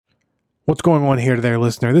What's going on here today,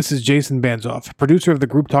 listener? This is Jason Banzoff, producer of the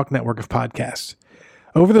Group Talk network of podcasts.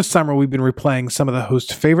 Over the summer, we've been replaying some of the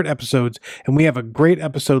host's favorite episodes, and we have a great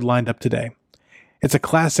episode lined up today. It's a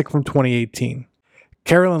classic from 2018.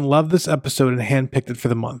 Carolyn loved this episode and handpicked it for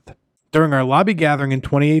the month. During our lobby gathering in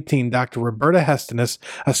 2018, Dr. Roberta Hestenes,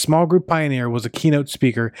 a small group pioneer, was a keynote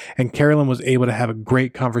speaker, and Carolyn was able to have a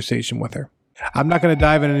great conversation with her. I'm not going to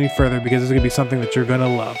dive in any further because it's going to be something that you're going to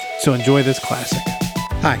love, so enjoy this classic.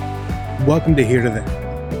 Hi, welcome to Here to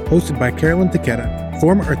There, hosted by Carolyn Taketa,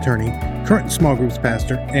 former attorney, current small groups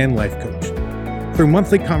pastor, and life coach. Through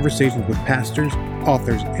monthly conversations with pastors,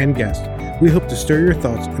 authors, and guests, we hope to stir your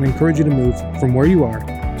thoughts and encourage you to move from where you are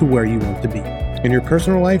to where you want to be, in your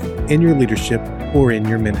personal life, in your leadership, or in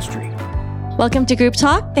your ministry. Welcome to Group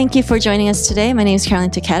Talk. Thank you for joining us today. My name is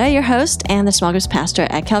Carolyn Taketa, your host and the small groups pastor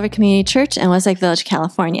at Calvary Community Church in Westlake Village,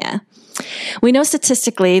 California. We know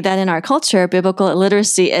statistically that in our culture, biblical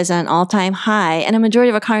illiteracy is at an all-time high, and a majority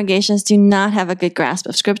of our congregations do not have a good grasp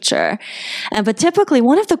of Scripture. But typically,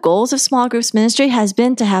 one of the goals of small groups ministry has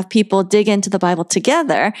been to have people dig into the Bible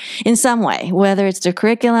together in some way, whether it's their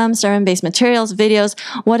curriculum, sermon-based materials, videos,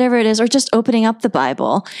 whatever it is, or just opening up the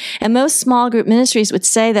Bible. And most small group ministries would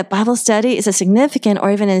say that Bible study is a significant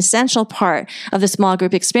or even an essential part of the small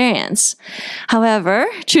group experience. However,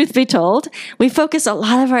 truth be told, we focus a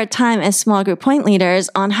lot of our time as small group point leaders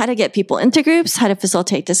on how to get people into groups, how to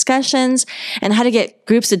facilitate discussions, and how to get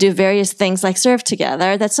groups to do various things like serve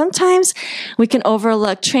together, that sometimes we can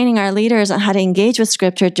overlook training our leaders on how to engage with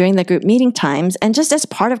Scripture during the group meeting times and just as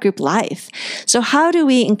part of group life. So how do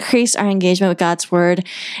we increase our engagement with God's Word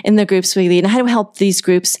in the groups we lead, and how do we help these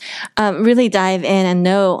groups really dive in and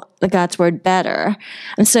know the God's Word better?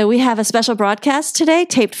 And so we have a special broadcast today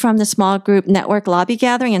taped from the small group network lobby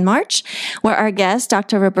gathering in March, where our guest,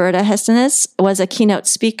 Dr. Roberta Hestenes, was a keynote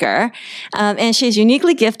speaker. And she's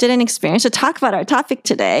uniquely gifted and experienced to talk about our topic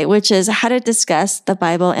today, which is how to discuss the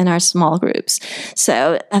Bible in our small groups.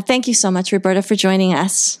 So thank you so much, Roberta, for joining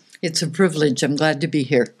us. It's a privilege. I'm glad to be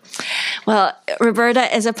here. Well,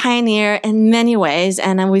 Roberta is a pioneer in many ways,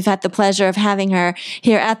 and we've had the pleasure of having her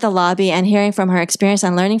here at the lobby and hearing from her experience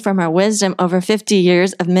and learning from her wisdom over 50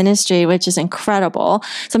 years of ministry, which is incredible.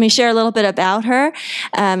 So let me share a little bit about her.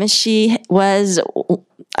 She was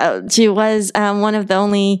one of the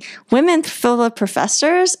only women Fuller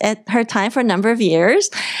professors at her time for a number of years.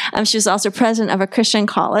 She was also president of a Christian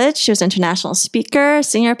college. She was an international speaker,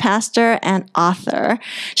 senior pastor, and author.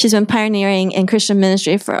 She's been pioneering in Christian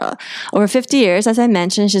ministry for over 50 years. As I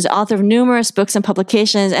mentioned, she's the author of numerous books and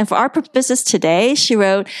publications. And for our purposes today, she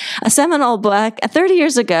wrote a seminal book 30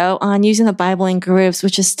 years ago on using the Bible in groups,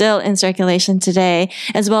 which is still in circulation today,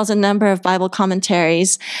 as well as a number of Bible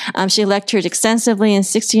commentaries. She lectured extensively in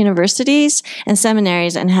 60 universities and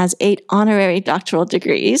seminaries and has 8 honorary doctoral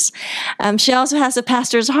degrees. She also has a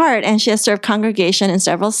pastor's heart, and she has served congregation in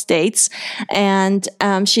several states. And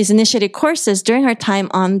she's initiated courses during her time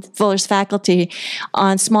on Fuller's faculty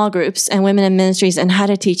on small groups and women in ministries and how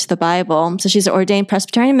to teach the Bible. So she's an ordained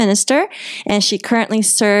Presbyterian minister, and she currently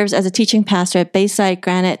serves as a teaching pastor at Bayside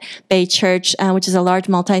Granite Bay Church, which is a large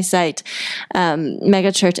multi-site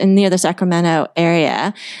mega church near the Sacramento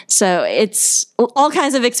area. So it's all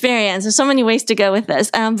kinds of experience. There's so many ways to go with this.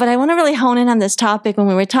 But I want to really hone in on this topic when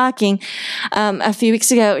we were talking a few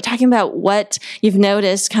weeks ago, talking about what you've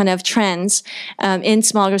noticed kind of trends in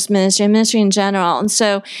small groups ministry and ministry in general. And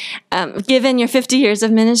so given your 50 years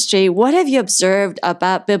of ministry, what have you observed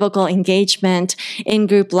about biblical engagement in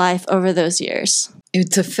group life over those years?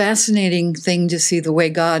 It's a fascinating thing to see the way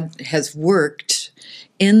God has worked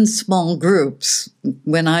in small groups.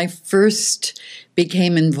 When I first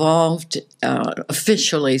became involved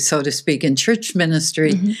officially, so to speak, in church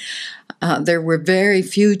ministry, there were very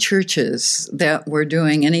few churches that were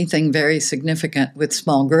doing anything very significant with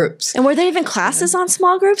small groups. And were there even classes on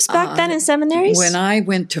small groups back then in seminaries? When I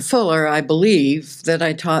went to Fuller, I believe that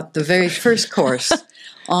I taught the very first course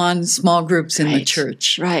on small groups in the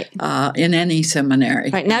church, in any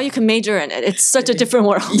seminary. Right, now you can major in it. It's such a different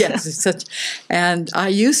world. Yes, it's such. And I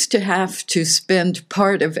used to have to spend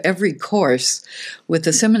part of every course with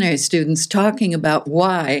the seminary students talking about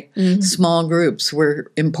why small groups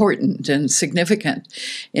were important and significant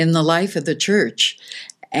in the life of the church.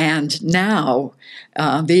 And now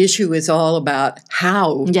the issue is all about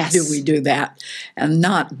how do we do that and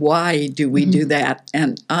not why do we do that.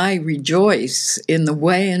 And I rejoice in the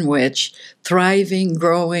way in which thriving,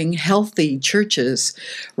 growing, healthy churches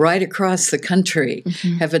right across the country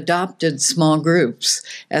have adopted small groups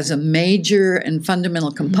as a major and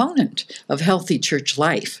fundamental component of healthy church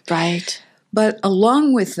life. Right. But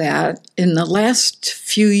along with that, in the last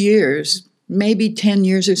few years, maybe 10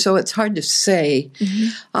 years or so, it's hard to say,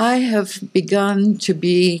 I have begun to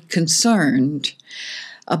be concerned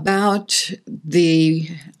about the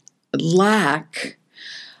lack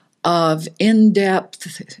of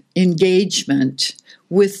in-depth engagement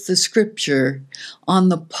with the Scripture on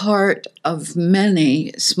the part of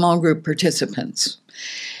many small group participants.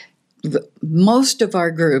 Most of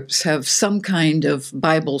our groups have some kind of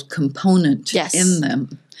Bible component in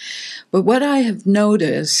them. But what I have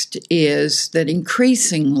noticed is that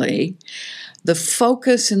increasingly, the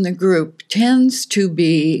focus in the group tends to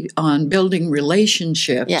be on building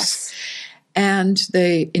relationships. And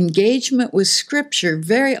the engagement with Scripture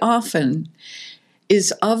very often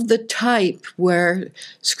is of the type where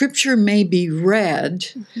Scripture may be read,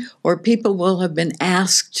 or people will have been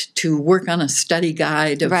asked to work on a study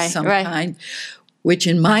guide of some kind, which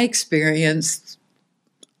in my experience,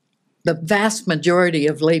 the vast majority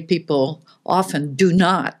of lay people often do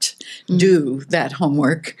not do that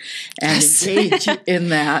homework and engage in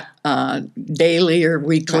that daily or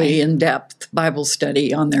weekly in-depth Bible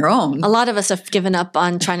study on their own. A lot of us have given up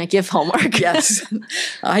on trying to give homework. Yes.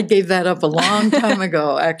 I gave that up a long time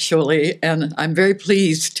ago, actually, and I'm very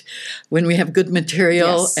pleased when we have good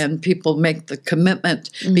material and people make the commitment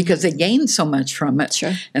because they gain so much from it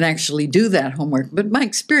and actually do that homework. But my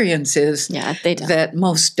experience is that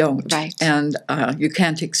most don't, and you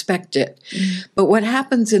can't expect it. But what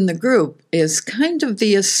happens in the group is kind of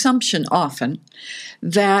the assumption often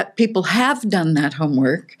that people have done that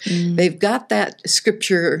homework. They've got that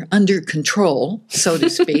Scripture under control, so to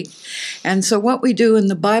speak. And so what we do in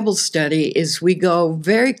the Bible study is we go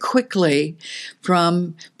very quickly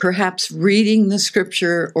from perhaps reading the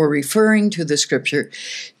Scripture or referring to the Scripture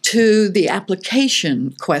to the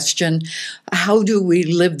application question, how do we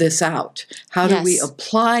live this out? How do we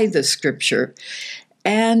apply the Scripture?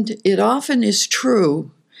 And it often is true,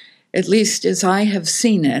 at least as I have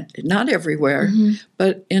seen it, not everywhere,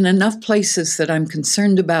 but in enough places that I'm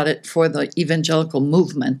concerned about it for the evangelical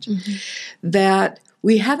movement, that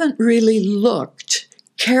we haven't really looked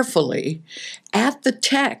carefully at the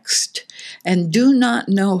text and do not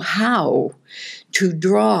know how to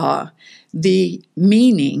draw the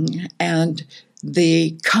meaning and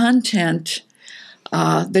the content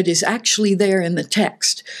that is actually there in the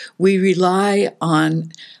text. We rely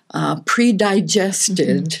on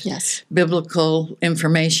pre-digested biblical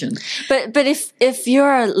information. But if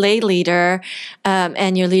you're a lay leader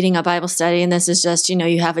and you're leading a Bible study, and this is just,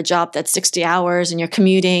 you have a job that's 60 hours and you're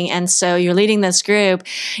commuting, and so you're leading this group,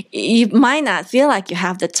 you might not feel like you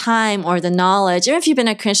have the time or the knowledge, even if you've been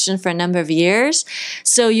a Christian for a number of years.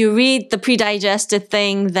 So you read the pre-digested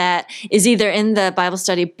thing that is either in the Bible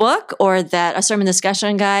study book or that a sermon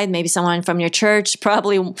discussion guide, maybe someone from your church,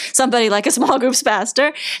 probably somebody like a small groups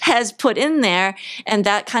pastor, has put in there, and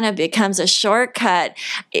that kind of becomes a shortcut.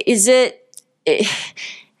 Is that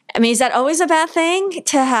always a bad thing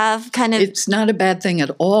to have kind of? It's not a bad thing at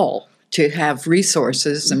all to have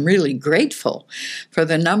resources. I'm really grateful for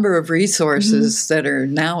the number of resources that are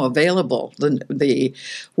now available. The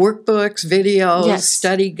workbooks, videos,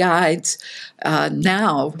 study guides.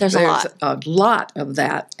 Now there's a lot of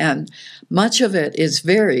that, and much of it is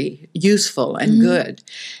very useful and good.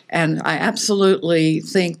 And I absolutely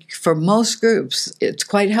think for most groups it's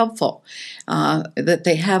quite helpful that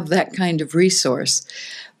they have that kind of resource.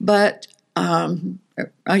 But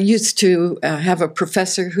I used to have a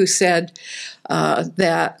professor who said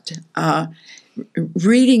that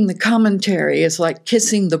reading the commentary is like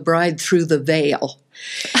kissing the bride through the veil.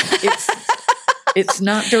 It's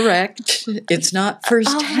not direct. It's not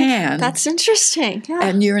firsthand. That's interesting. Yeah.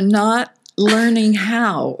 And you're not learning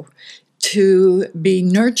how to be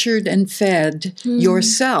nurtured and fed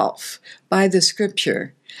yourself by the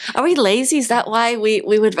Scripture. Are we lazy? Is that why we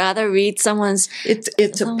would rather read someone's?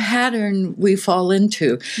 It's a pattern we fall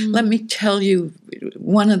into. Let me tell you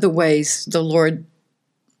one of the ways the Lord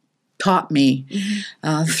taught me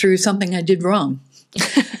through something I did wrong.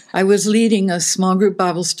 I was leading a small group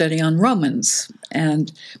Bible study on Romans,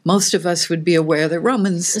 and most of us would be aware that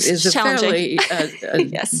Romans is a fairly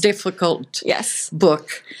difficult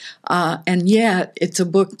book. And yet, it's a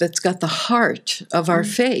book that's got the heart of our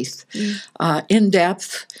faith, in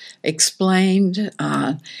depth, explained.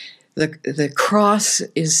 The cross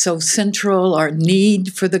is so central, our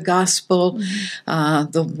need for the gospel,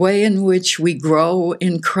 the way in which we grow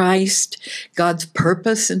in Christ, God's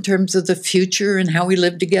purpose in terms of the future and how we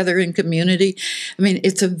live together in community. I mean,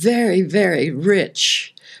 it's a very, very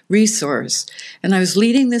rich resource. And I was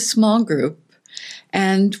leading this small group,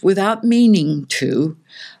 and without meaning to,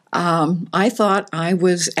 I thought I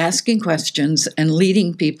was asking questions and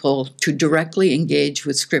leading people to directly engage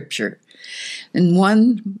with Scripture. And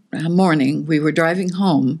one morning we were driving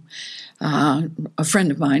home. A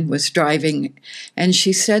friend of mine was driving, and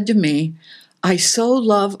she said to me, "I so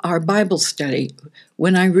love our Bible study.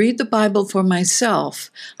 When I read the Bible for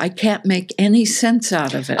myself, I can't make any sense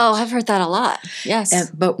out of it." Oh, I've heard that a lot.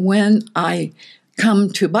 Yes. But when I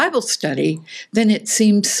come to Bible study, then it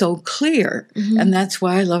seems so clear. And that's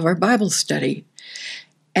why I love our Bible study.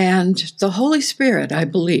 And the Holy Spirit, I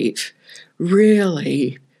believe,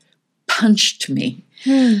 really punched me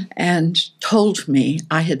and told me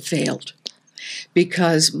I had failed,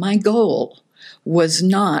 because my goal was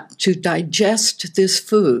not to digest this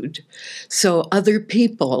food so other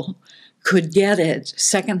people could get it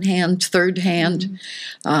secondhand, third hand,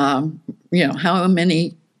 how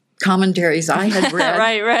many commentaries I had read.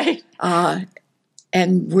 Right.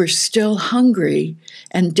 And were still hungry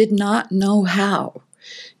and did not know how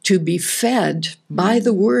to be fed by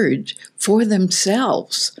the word for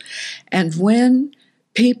themselves. And when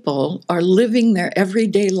people are living their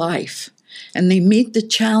everyday life and they meet the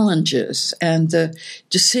challenges and the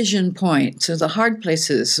decision points or the hard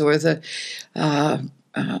places or the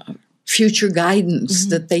future guidance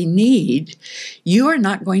that they need, you are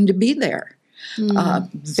not going to be there.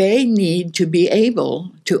 They need to be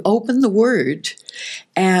able to open the Word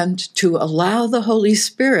and to allow the Holy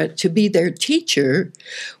Spirit to be their teacher,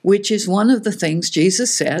 which is one of the things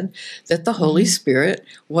Jesus said that the Holy Spirit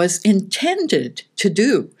was intended to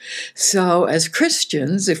do. So as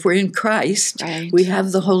Christians, if we're in Christ, we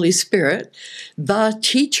have the Holy Spirit, the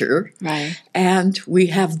teacher, and we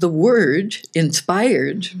have the Word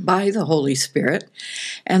inspired by the Holy Spirit,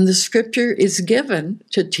 and the Scripture is given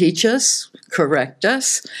to teach us, correct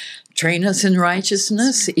us, train us in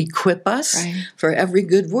righteousness, equip us for every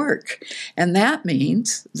good work. And that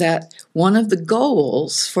means that one of the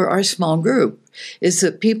goals for our small group is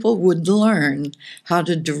that people would learn how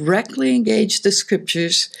to directly engage the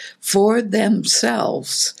Scriptures for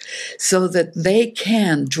themselves so that they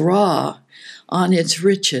can draw on its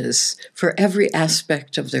riches for every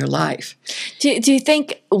aspect of their life. Do you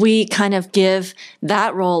think we kind of give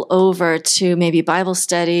that role over to maybe Bible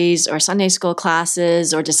studies or Sunday school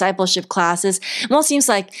classes or discipleship classes? It almost seems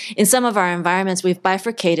like in some of our environments, we've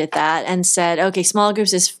bifurcated that and said, okay, small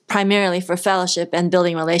groups is primarily for fellowship and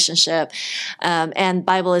building relationship, and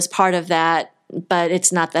Bible is part of that, but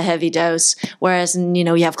it's not the heavy dose. Whereas,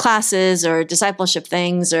 you have classes or discipleship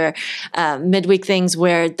things or midweek things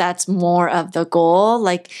where that's more of the goal.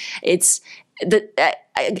 Like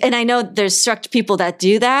and I know there's strict people that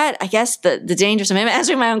do that. I guess the danger, so maybe I'm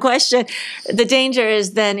answering my own question. The danger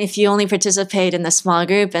is then if you only participate in the small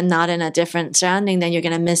group and not in a different surrounding, then you're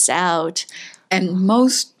going to miss out. And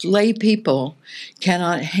most lay people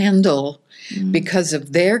cannot handle, because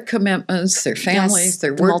of their commitments, their families,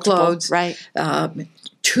 their workloads, multiple,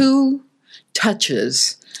 2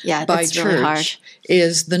 touches by church really hard.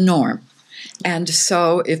 Is the norm. And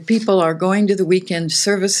so if people are going to the weekend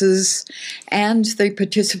services and they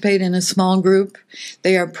participate in a small group,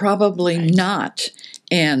 they are probably not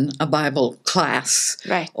in a Bible class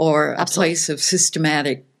or a place of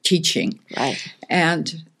systematic teaching.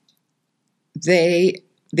 And the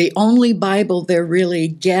only Bible they're really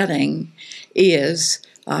getting is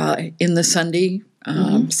in the Sunday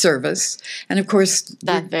service. And of course,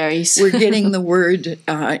 that varies. We're getting the word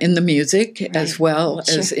in the music as well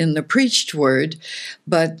as in the preached word,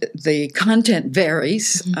 but the content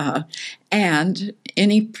varies. And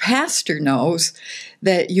any pastor knows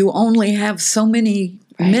that you only have so many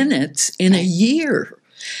minutes in a year.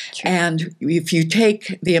 And if you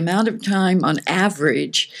take the amount of time on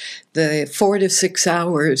average, the 4 to 6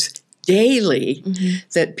 hours daily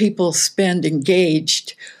that people spend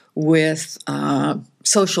engaged with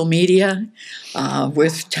social media,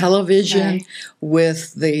 with television,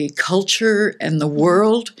 with the culture and the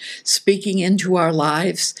world speaking into our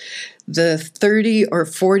lives, the 30 or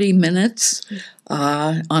 40 minutes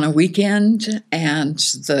on a weekend and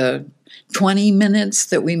the 20 minutes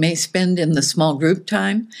that we may spend in the small group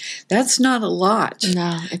time, that's not a lot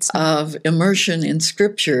of immersion in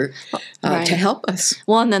Scripture to help us.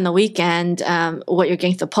 Well, and then the weekend, what you're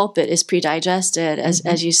getting to the pulpit is pre-digested,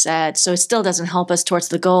 as you said. So it still doesn't help us towards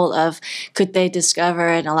the goal of could they discover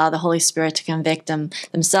and allow the Holy Spirit to convict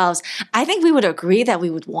themselves. I think we would agree that we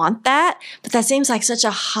would want that, but that seems like such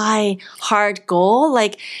a high, hard goal.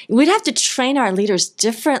 Like we'd have to train our leaders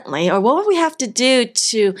differently, or what would we have to do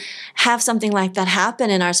to have something like that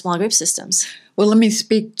happen in our small group systems? Well, let me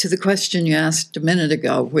speak to the question you asked a minute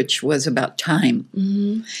ago, which was about time.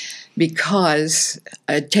 Because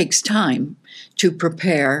it takes time to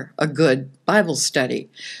prepare a good Bible study.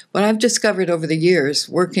 What I've discovered over the years,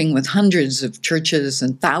 working with hundreds of churches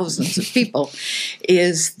and thousands of people,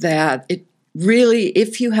 is that it really,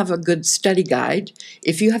 if you have a good study guide,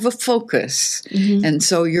 if you have a focus, and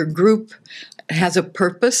so your group has a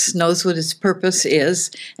purpose, knows what its purpose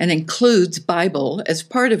is, and includes Bible as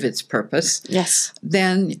part of its purpose, yes,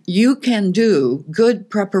 then you can do good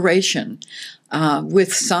preparation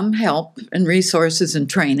with some help and resources and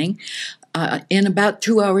training in about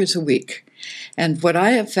 2 hours a week. And what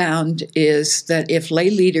I have found is that if lay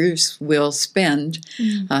leaders will spend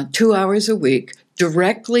 2 hours a week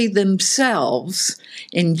directly themselves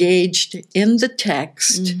engaged in the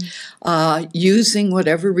text, using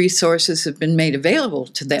whatever resources have been made available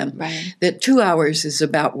to them, that 2 hours is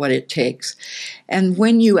about what it takes. And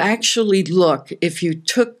when you actually look, if you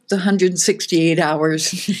took the 168 hours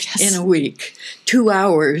in a week, 2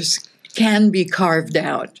 hours can be carved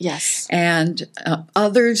out. Yes. And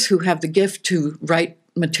others who have the gift to write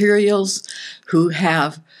materials, who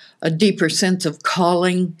have a deeper sense of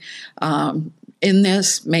calling in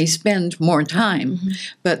this, may spend more time.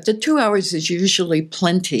 But the 2 hours is usually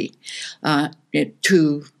plenty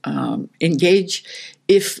to engage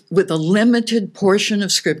if with a limited portion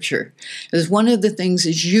of Scripture. Because one of the things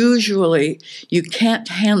is usually you can't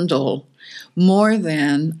handle more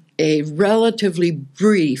than a relatively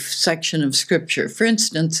brief section of Scripture. For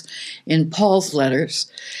instance, in Paul's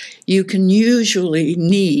letters, you can usually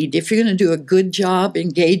need, if you're going to do a good job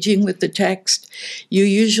engaging with the text, you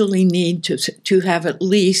usually need to have at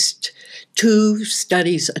least 2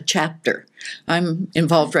 studies a chapter. I'm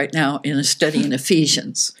involved right now in a study in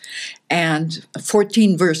Ephesians, and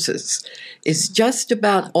 14 verses is just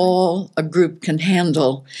about all a group can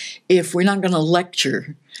handle if we're not going to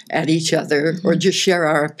lecture at each other or just share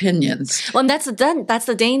our opinions. Well, and that's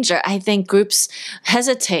the danger. I think groups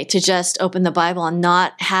hesitate to just open the Bible and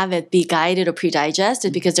not have it be guided or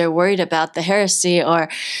pre-digested because they're worried about the heresy or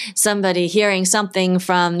somebody hearing something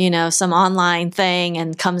from, some online thing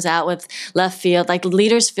and comes out with left field. Like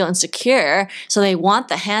leaders feel insecure, so they want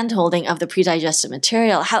the hand-holding of the pre-digested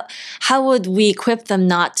material. How would we equip them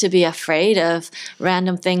not to be afraid of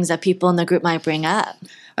random things that people in the group might bring up?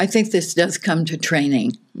 I think this does come to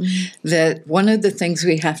training, that one of the things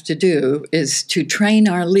we have to do is to train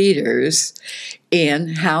our leaders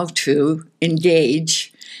in how to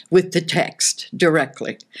engage with the text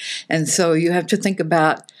directly. And so you have to think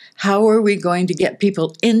about, how are we going to get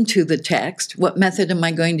people into the text? What method am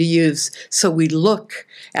I going to use so we look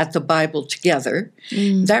at the Bible together?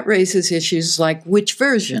 That raises issues like which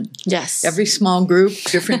version. Yes. Every small group,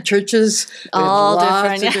 different churches, all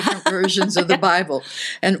lots of different versions of the Bible.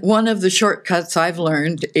 And one of the shortcuts I've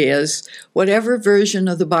learned is whatever version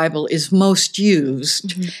of the Bible is most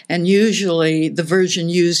used, and usually the version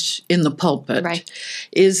used in the pulpit,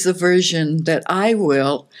 is the version that I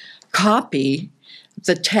will copy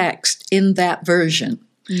the text in that version.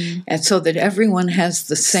 And so that everyone has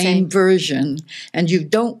the same version, and you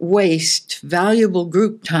don't waste valuable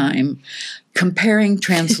group time comparing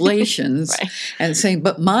translations and saying,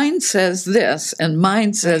 but mine says this and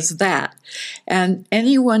mine says that. And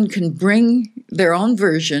anyone can bring their own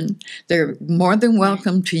version. They're more than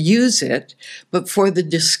welcome to use it, but for the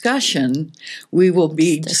discussion, we will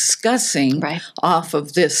be discussing off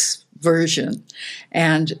of this version.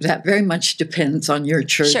 And that very much depends on your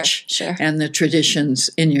church and the traditions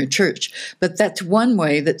in your church. But that's one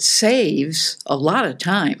way that saves a lot of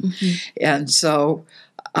time. And so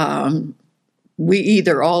we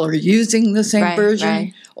either all are using the same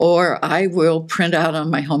version, or I will print out on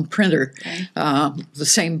my home printer the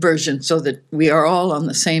same version so that we are all on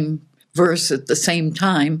the same verse at the same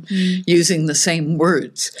time using the same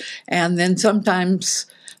words. And then sometimes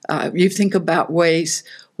you think about ways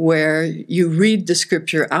where you read the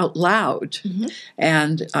Scripture out loud,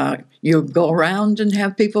 and you go around and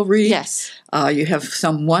have people read. Yes. You have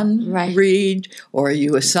someone read, or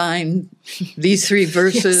you assign these 3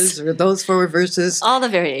 verses or those 4 verses. All the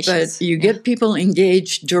variations. But you get people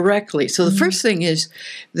engaged directly. So the first thing is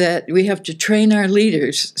that we have to train our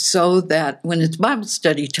leaders so that when it's Bible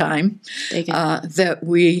study time, that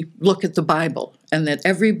we look at the Bible and that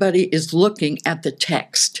everybody is looking at the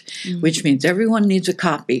text, which means everyone needs a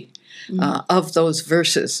copy of those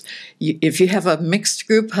verses. If you have a mixed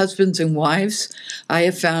group, husbands and wives, I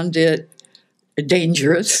have found it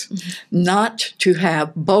dangerous not to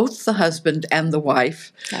have both the husband and the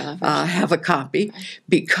wife have a copy,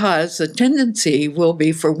 because the tendency will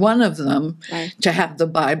be for one of them to have the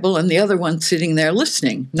Bible and the other one sitting there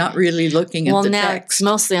listening, not really looking at the text. Well, now it's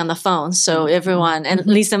mostly on the phone, so everyone, and at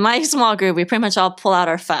least in my small group, we pretty much all pull out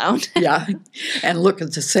our phone. And look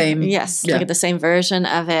at the same. Look at the same version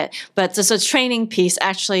of it. But so training piece,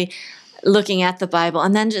 actually looking at the Bible,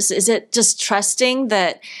 and then is it just trusting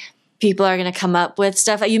that people are going to come up with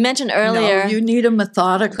stuff? You mentioned earlier. No, you need a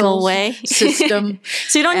methodical system.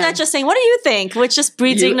 So you don't not just saying, what do you think? Which just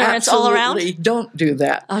breeds ignorance all around? You absolutely don't do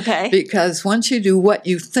that. Okay. Because once you do what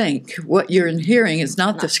you think, what you're hearing is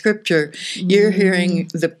not the Scripture. You're hearing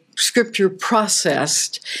the Scripture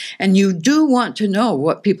processed, and you do want to know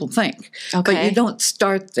what people think, but you don't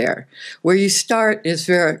start there. Where you start is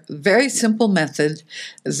very simple method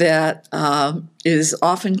that is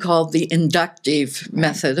often called the inductive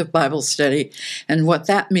method of Bible study. And what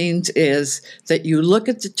that means is that you look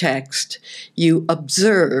at the text, you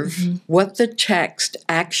observe what the text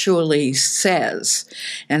actually says,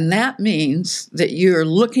 and that means that you're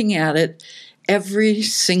looking at it every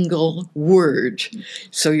single word.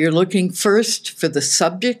 So you're looking first for the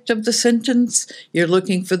subject of the sentence, you're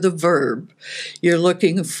looking for the verb, you're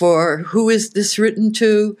looking for who is this written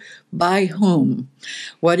to, by whom,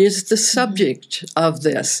 what is the subject of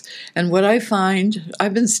this. And what I find,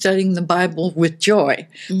 I've been studying the Bible with joy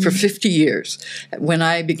for 50 years. When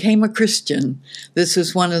I became a Christian, this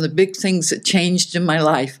was one of the big things that changed in my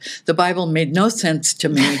life. The Bible made no sense to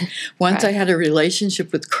me. Once I had a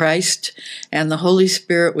relationship with Christ and the Holy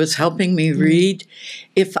Spirit was helping me read,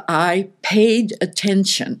 if I paid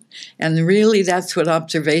attention, and really that's what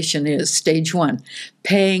observation is, stage one,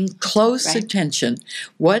 paying close attention.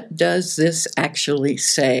 What does this actually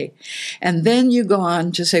say? And then you go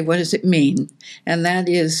on to say, what does it mean? And that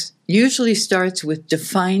is usually starts with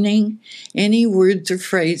defining any words or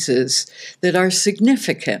phrases that are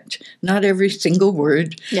significant. Not every single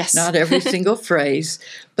word, not every single phrase,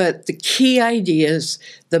 but the key ideas,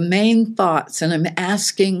 the main thoughts. And I'm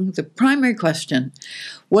asking the primary question,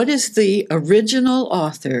 what is the original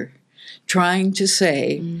author trying to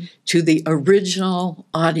say to the original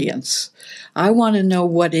audience? I want to know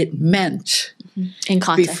what it meant in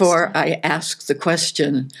context before I ask the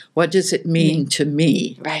question, what does it mean to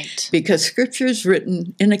me? Right. Because Scripture is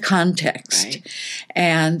written in a context,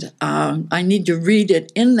 and I need to read it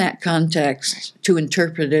in that context to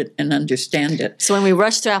interpret it and understand it. So when we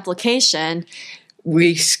rush through application,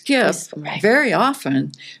 we skip very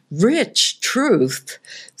often rich truth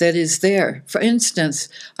that is there. For instance,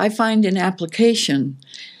 I find in application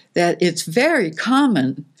that it's very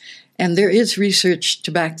common, and there is research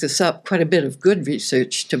to back this up, quite a bit of good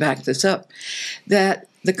research to back this up, that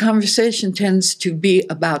the conversation tends to be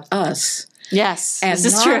about us. Yes, and this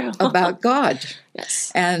is not true. about God.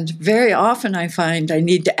 Yes. And very often I find I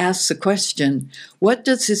need to ask the question, what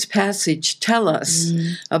does this passage tell us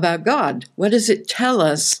about God? What does it tell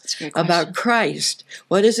us about Christ?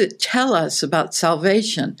 What does it tell us about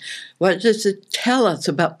salvation? What does it tell us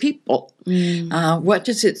about people? What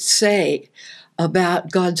does it say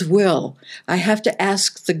about God's will? I have to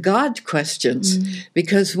ask the God questions,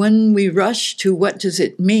 because when we rush to what does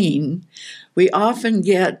it mean, we often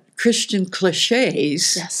get Christian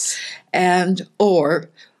cliches, and or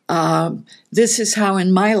this is how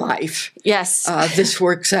in my life this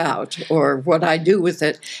works out, or what I do with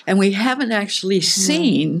it. And we haven't actually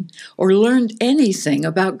seen or learned anything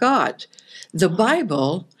about God. The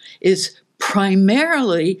Bible is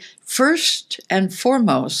primarily, first and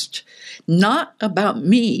foremost, not about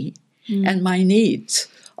me and my needs,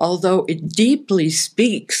 although it deeply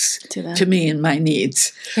speaks to me and my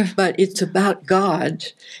needs. But it's about God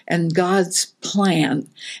and God's plan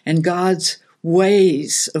and God's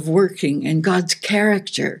ways of working and God's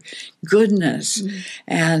character, goodness,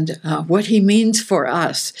 and what he means for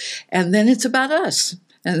us. And then it's about us.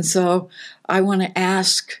 And so I want to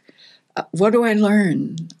ask, what do I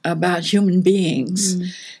learn about human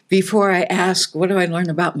beings before I ask, what do I learn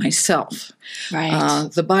about myself? Right.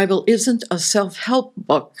 The Bible isn't a self-help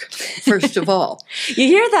book, first of all. You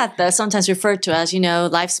hear that, though, sometimes referred to as,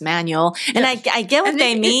 life's manual. And I get what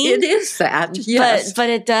they mean. It is that, yes. But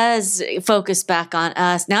it does focus back on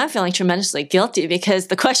us. Now I'm feeling tremendously guilty, because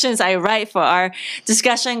the questions I write for our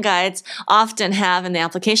discussion guides often have in the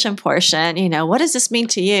application portion, what does this mean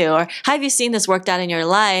to you? Or how have you seen this worked out in your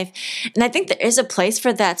life? And I think there is a place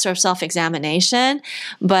for that sort of self-examination,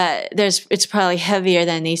 but it's probably heavier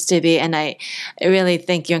than it needs to be. And I really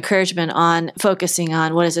think your encouragement on focusing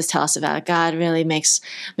on what does this tell us about God really makes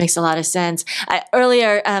a lot of sense.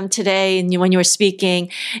 Earlier today, when you were speaking,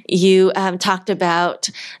 you talked about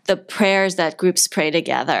the prayers that groups pray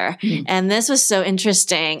together. Mm. And this was so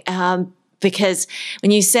interesting. Because when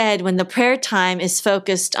you said when the prayer time is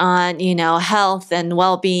focused on, health and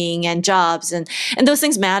well-being and jobs and those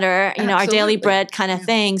things matter, our daily bread kind of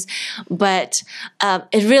things. But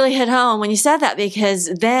it really hit home when you said that, because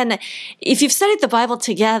then if you've studied the Bible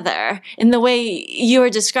together in the way you were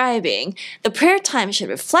describing, the prayer time should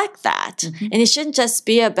reflect that. Mm-hmm. And it shouldn't just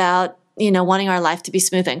be about wanting our life to be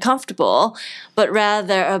smooth and comfortable, but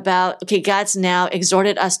rather about, okay, God's now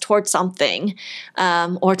exhorted us towards something,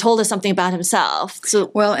 or told us something about himself.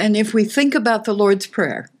 Well, and if we think about the Lord's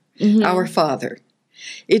Prayer, mm-hmm. Our Father,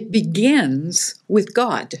 it begins with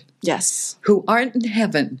God. Yes. Who art in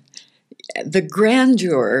heaven. The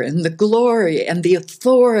grandeur and the glory and the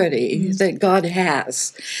authority mm-hmm. that God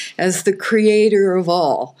has as the creator of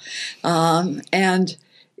all. And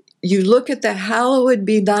you look at the hallowed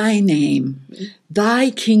be thy name,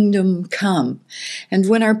 thy kingdom come. And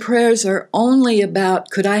when our prayers are only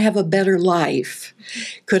about, could I have a better life?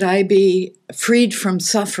 Could I be freed from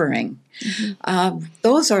suffering? Mm-hmm.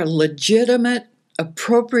 Those are legitimate,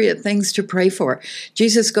 appropriate things to pray for.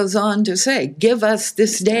 Jesus goes on to say, give us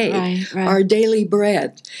this day our daily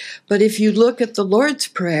bread. But if you look at the Lord's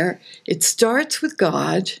Prayer, it starts with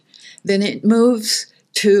God, then it moves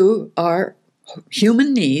to our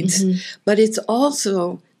human needs, mm-hmm. but it's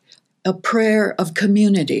also a prayer of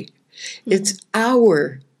community. Mm-hmm. It's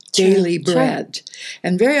our daily bread. Sure.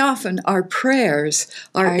 And very often our prayers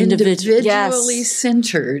are individually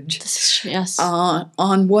centered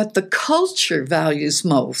on what the culture values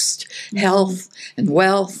most, mm-hmm. health and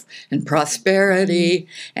wealth and prosperity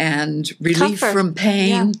mm-hmm. and relief from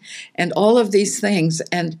pain and all of these things.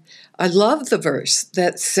 And I love the verse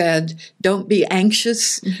that said, don't be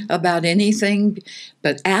anxious mm-hmm. about anything,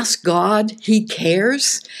 but ask God. He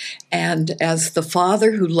cares. And as the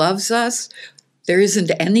Father who loves us, there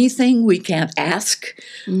isn't anything we can't ask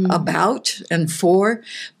about and for.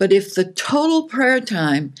 But if the total prayer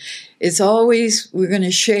time is always, we're going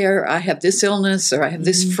to share, I have this illness, or I have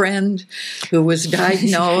this friend who was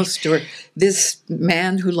diagnosed, or this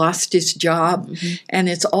man who lost his job, mm-hmm. and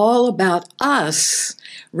it's all about us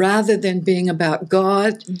rather than being about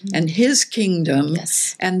God mm-hmm. and his kingdom,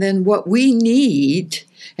 and then what we need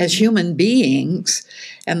as human beings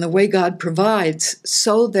and the way God provides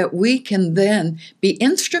so that we can then be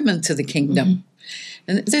instruments of the kingdom. Mm-hmm.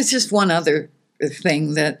 And there's just one other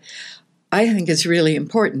thing that I think is really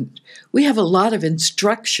important. We have a lot of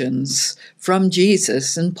instructions from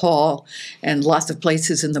Jesus and Paul and lots of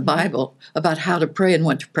places in the Bible about how to pray and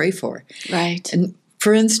what to pray for. Right. And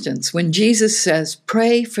for instance, when Jesus says,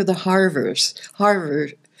 pray for the harvest,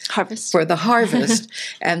 for the harvest,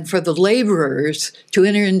 and for the laborers to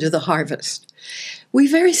enter into the harvest, we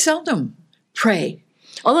very seldom pray.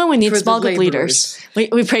 Although we need small group leaders,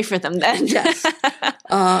 we pray for them then. Yes.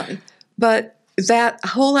 But that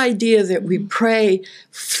whole idea that we pray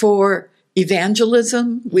for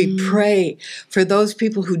evangelism, we pray for those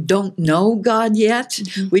people who don't know God yet.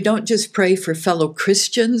 Mm-hmm. We don't just pray for fellow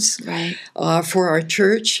Christians, for our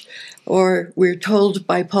church, or we're told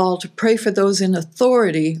by Paul to pray for those in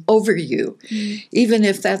authority over you, even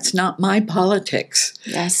if that's not my politics.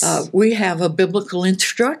 Yes. We have a biblical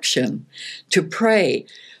instruction to pray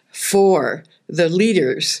for the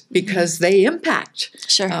leaders because they impact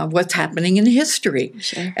what's happening in history.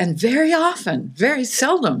 Sure. And very often, very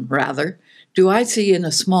seldom rather, do I see in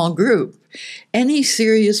a small group any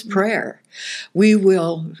serious prayer. We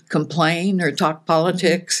will complain or talk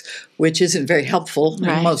politics, which isn't very helpful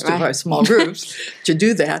in most of our small groups to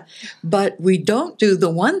do that. But we don't do the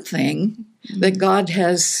one thing that God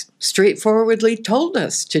has straightforwardly told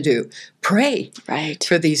us to do. Pray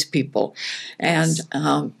for these people. And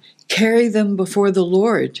carry them before the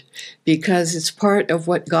Lord, because it's part of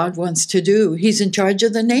what God wants to do. He's in charge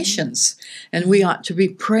of the nations, and we ought to be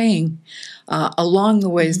praying along the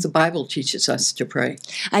ways the Bible teaches us to pray.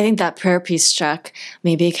 I think that prayer piece struck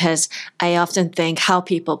me because I often think how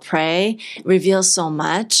people pray reveals so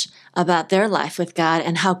much about their life with God,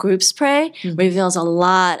 and how groups pray reveals a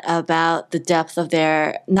lot about the depth of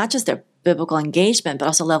their, not just their biblical engagement, but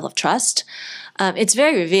also level of trust it's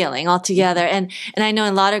very revealing altogether. And I know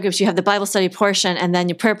in a lot of groups you have the Bible study portion, and then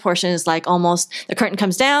your prayer portion is like almost the curtain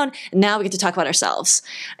comes down, and now we get to talk about ourselves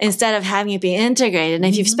instead of having it be integrated. And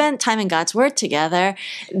if you've spent time in God's Word together,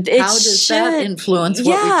 how does that influence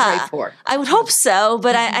what we pray for? I would hope so,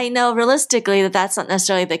 but I know realistically that that's not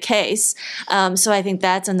necessarily the case. So I think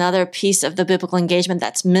that's another piece of the biblical engagement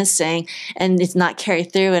that's missing, and it's not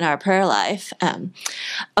carried through in our prayer life.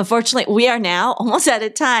 Unfortunately, we are now almost out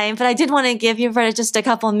of time, but I did want to give you, Roberta, just a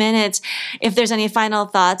couple minutes if there's any final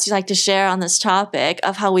thoughts you'd like to share on this topic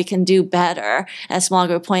of how we can do better as small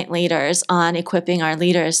group point leaders on equipping our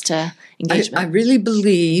leaders to engagement. I really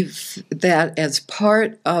believe that as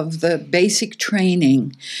part of the basic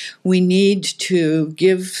training, we need to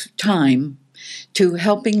give time to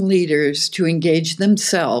helping leaders to engage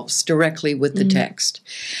themselves directly with the text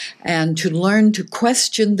and to learn to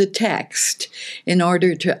question the text in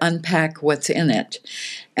order to unpack what's in it.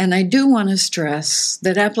 And I do want to stress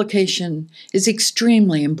that application is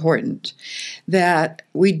extremely important, that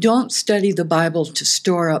we don't study the Bible to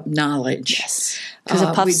store up knowledge. Yes, because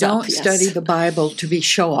it puffs we don't up, yes. study the Bible to be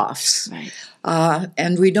show-offs. Right.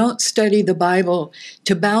 And we don't study the Bible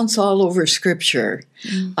to bounce all over Scripture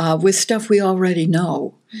with stuff we already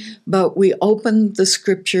know. But we open the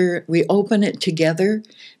Scripture, we open it together,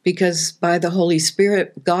 because by the Holy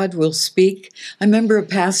Spirit, God will speak. I remember a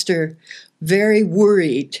pastor very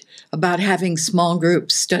worried about having small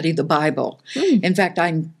groups study the Bible. In fact,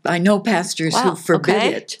 I know pastors who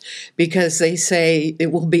forbid it because they say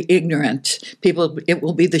it will be ignorant. It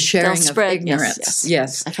will be the sharing of ignorance.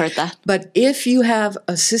 Yes, I've heard that. But if you have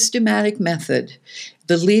a systematic method,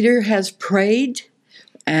 the leader has prayed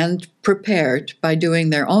and prepared by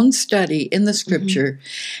doing their own study in the Scripture,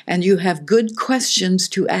 and you have good questions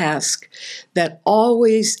to ask that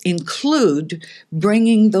always include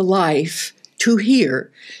bringing the life to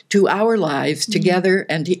here, to our lives together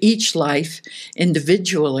and to each life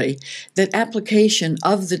individually, that application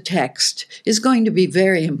of the text is going to be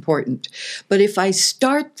very important. But if I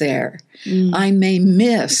start there, I may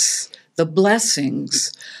miss the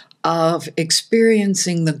blessings of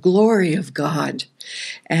experiencing the glory of God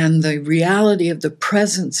and the reality of the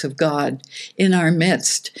presence of God in our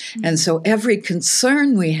midst. And so every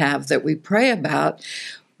concern we have that we pray about,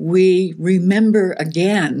 we remember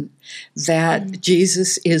again that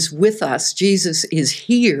Jesus is with us, Jesus is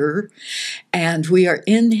here, and we are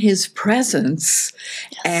in his presence.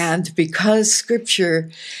 And because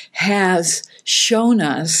Scripture has shown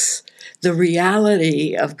us the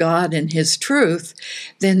reality of God and his truth,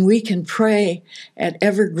 then we can pray at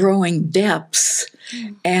ever-growing depths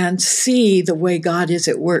and see the way God is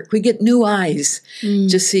at work. We get new eyes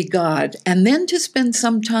to see God, and then to spend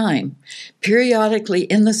some time periodically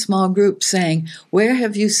in the small group saying, where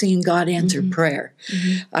have you seen God answer prayer?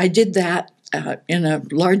 I did that in a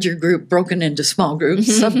larger group broken into small groups,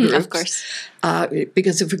 subgroups. Of course.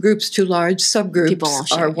 Because if a group's too large,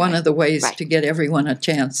 subgroups are one of the ways to get everyone a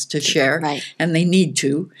chance to share, and they need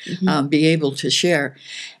to be able to share.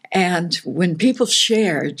 And when people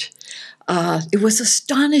shared, it was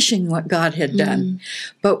astonishing what God had done.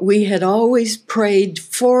 But we had always prayed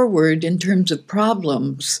forward in terms of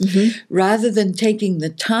problems rather than taking the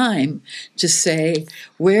time to say,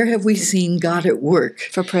 where have we seen God at work?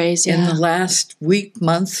 For praise, in the last week,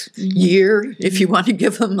 month, year, if you want to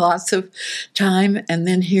give them lots of time, and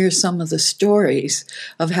then hear some of the stories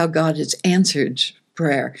of how God has answered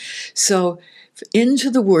prayer. So into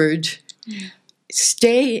the Word.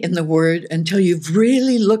 Stay in the Word until you've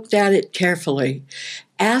really looked at it carefully,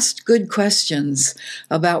 asked good questions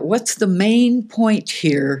about what's the main point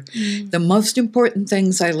here, the most important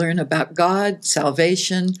things I learn about God,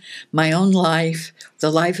 salvation, my own life,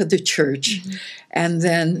 the life of the church, and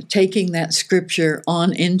then taking that Scripture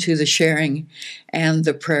on into the sharing and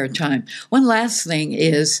the prayer time. One last thing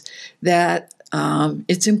is that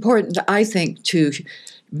it's important, I think, to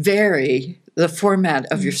vary the format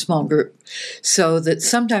of your small group, so that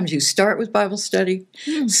sometimes you start with Bible study,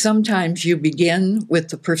 sometimes you begin with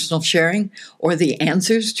the personal sharing or the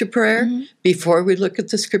answers to prayer before we look at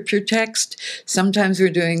the Scripture text. Sometimes we're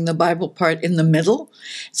doing the Bible part in the middle.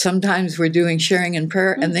 Sometimes we're doing sharing and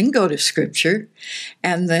prayer and then go to Scripture,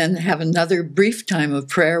 and then have another brief time of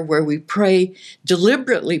prayer where we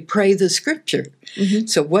deliberately pray the Scripture.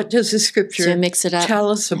 So what does the Scripture mix it up. tell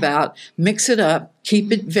us about? Mix it up,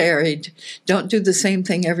 keep it varied. Don't do the same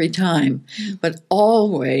thing every time, but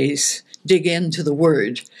always dig into the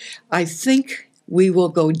Word. I think we will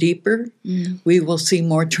go deeper. We will see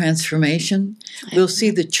more transformation. We'll see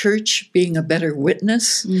the church being a better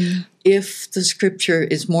witness if the Scripture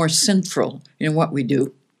is more central in what we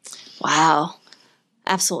do. Wow.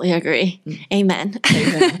 Absolutely agree. Amen.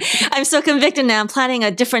 Amen. I'm so convicted now. I'm planning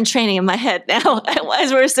a different training in my head now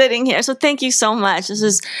as we're sitting here. So thank you so much. This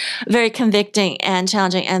is very convicting and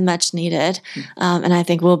challenging and much needed. And I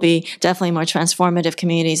think we'll be definitely more transformative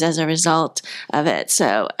communities as a result of it.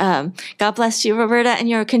 So God bless you, Roberta, and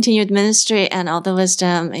your continued ministry and all the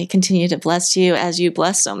wisdom. May continue to bless you as you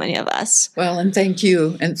bless so many of us. Well, and thank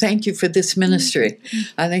you. And thank you for this ministry.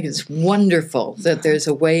 I think it's wonderful that there's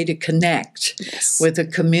a way to connect with a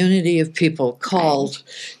community of people called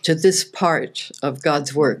to this part of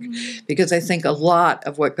God's work. Because I think a lot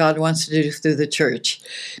of what God wants to do through the church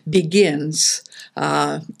begins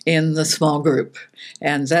in the small group.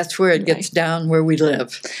 And that's where it gets down where we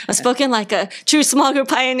live. I've spoken like a true small group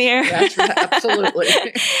pioneer. That's right, absolutely.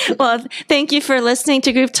 Well, thank you for listening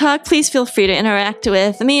to Group Talk. Please feel free to interact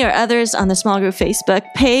with me or others on the small group Facebook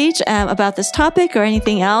page about this topic or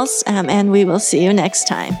anything else. And we will see you next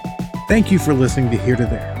time. Thank you for listening to Here to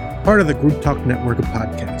There, part of the Group Talk network of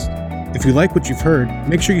podcasts. If you like what you've heard,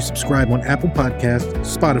 make sure you subscribe on Apple Podcasts,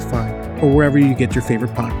 Spotify, or wherever you get your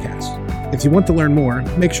favorite podcasts. If you want to learn more,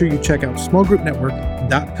 make sure you check out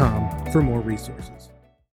smallgroupnetwork.com for more resources.